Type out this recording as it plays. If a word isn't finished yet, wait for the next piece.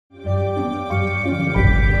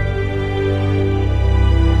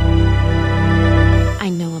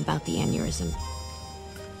about the aneurysm.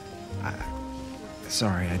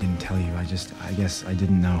 Sorry, I didn't tell you. I guess I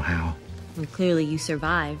didn't know how. Well, clearly you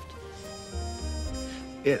survived.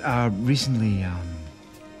 Recently,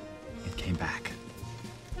 it came back.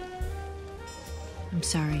 I'm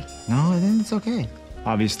sorry. No, it's okay.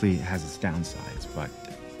 Obviously, it has its downsides, but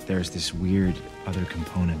there's this weird other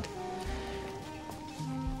component.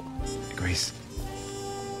 Grace,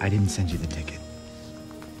 I didn't send you the ticket,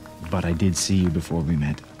 but I did see you before we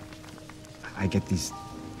met. I get these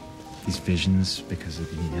visions because of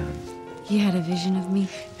the, You had a vision of me?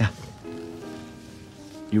 Yeah.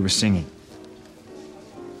 You were singing.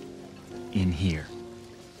 In here.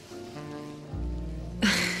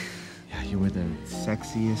 Yeah, you were the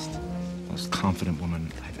sexiest, most confident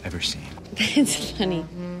woman I've ever seen. It's funny.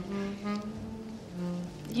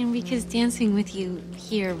 You know, because dancing with you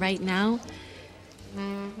here right now,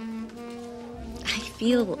 I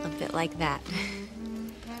feel a bit like that.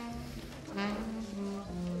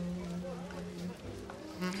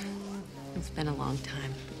 It's been a long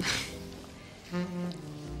time.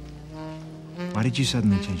 Why did you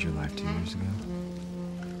suddenly change your life 2 years ago?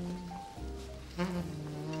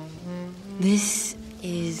 This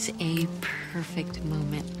is a perfect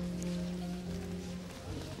moment.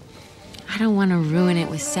 I don't want to ruin it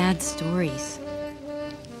with sad stories.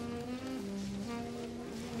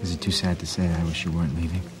 Is it too sad to say I wish you weren't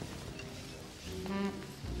leaving?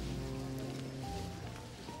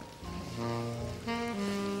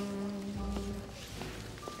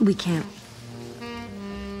 We can't.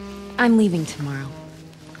 I'm leaving tomorrow.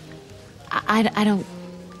 I don't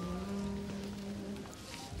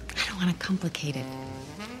want to complicate it.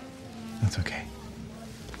 That's okay.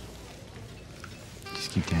 Just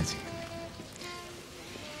keep dancing.